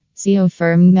SEO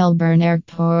firm Melbourne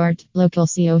Airport. Local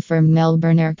SEO firm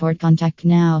Melbourne Airport. Contact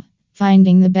now.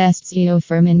 Finding the best SEO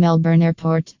firm in Melbourne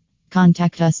Airport.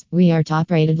 Contact us. We are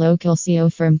top rated local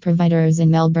SEO firm providers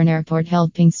in Melbourne Airport,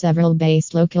 helping several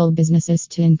based local businesses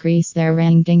to increase their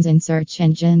rankings in search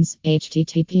engines.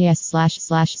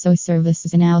 https:// so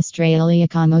services in Australia.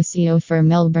 Como SEO firm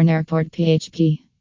Melbourne Airport PHP.